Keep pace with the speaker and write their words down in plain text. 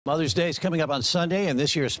Mother's Day is coming up on Sunday, and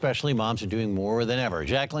this year especially, moms are doing more than ever.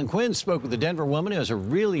 Jacqueline Quinn spoke with a Denver woman who has a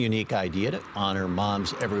really unique idea to honor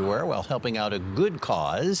moms everywhere while helping out a good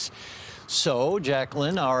cause. So,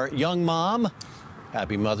 Jacqueline, our young mom,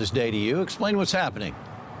 happy Mother's Day to you. Explain what's happening.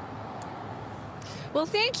 Well,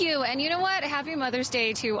 thank you. And you know what? Happy Mother's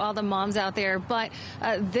Day to all the moms out there. But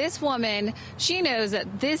this woman, she knows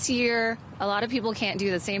that this year, a lot of people can't do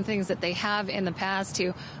the same things that they have in the past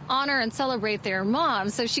to honor and celebrate their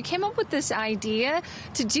moms. So she came up with this idea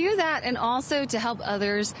to do that and also to help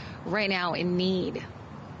others right now in need.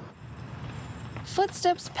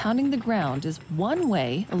 Footsteps pounding the ground is one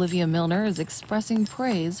way Olivia Milner is expressing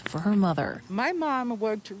praise for her mother. My mom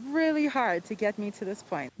worked really hard to get me to this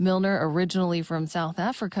point. Milner, originally from South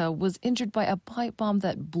Africa, was injured by a pipe bomb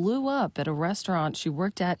that blew up at a restaurant she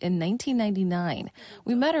worked at in 1999.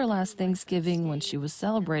 We met her last Thanksgiving when she was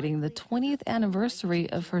celebrating the 20th anniversary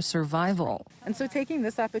of her survival. And so taking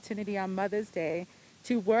this opportunity on Mother's Day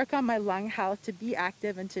to work on my lung health, to be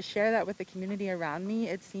active, and to share that with the community around me,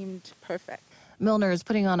 it seemed perfect. Milner is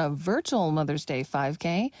putting on a virtual Mother's Day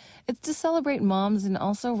 5K. It's to celebrate moms and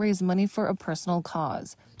also raise money for a personal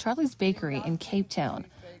cause, Charlie's Bakery in Cape Town.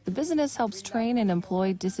 The business helps train and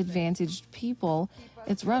employ disadvantaged people.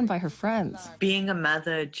 It's run by her friends. Being a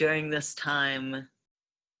mother during this time,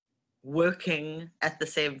 working at the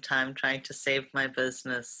same time, trying to save my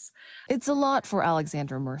business. It's a lot for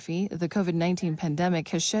Alexandra Murphy. The COVID-19 pandemic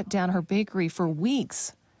has shut down her bakery for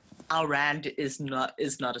weeks. Our rand is not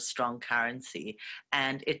a strong currency,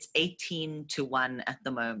 and it's 18-1 at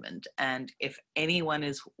the moment. And if anyone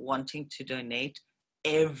is wanting to donate,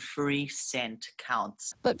 every cent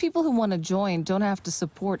counts. But people who want to join don't have to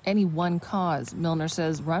support any one cause. Milner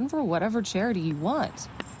says run for whatever charity you want.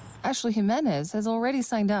 Ashley Jimenez has already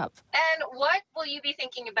signed up. And what will you be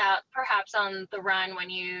thinking about perhaps on the run when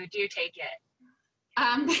you do take it?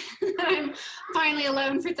 I'm finally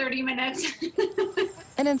alone for 30 minutes.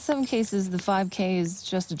 And in some cases, the 5K is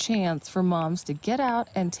just a chance for moms to get out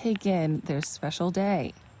and take in their special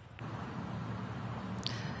day.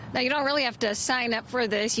 Now, you don't really have to sign up for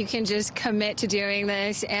this. You can just commit to doing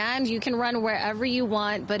this, and you can run wherever you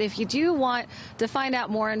want. But if you do want to find out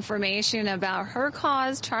more information about her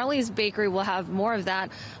cause, Charlie's Bakery will have more of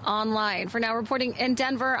that online. For now, reporting in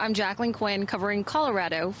Denver, I'm Jacqueline Quinn, covering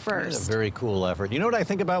Colorado First. That's a very cool effort. You know what I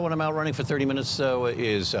think about when I'm out running for 30 minutes, though,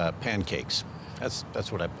 is pancakes.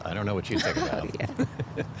 That's what I don't know what you think about.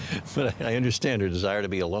 But I understand her desire to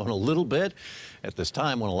be alone a little bit at this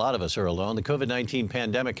time when a lot of us are alone. The COVID-19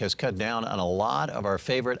 pandemic has cut down on a lot of our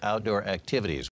favorite outdoor activities.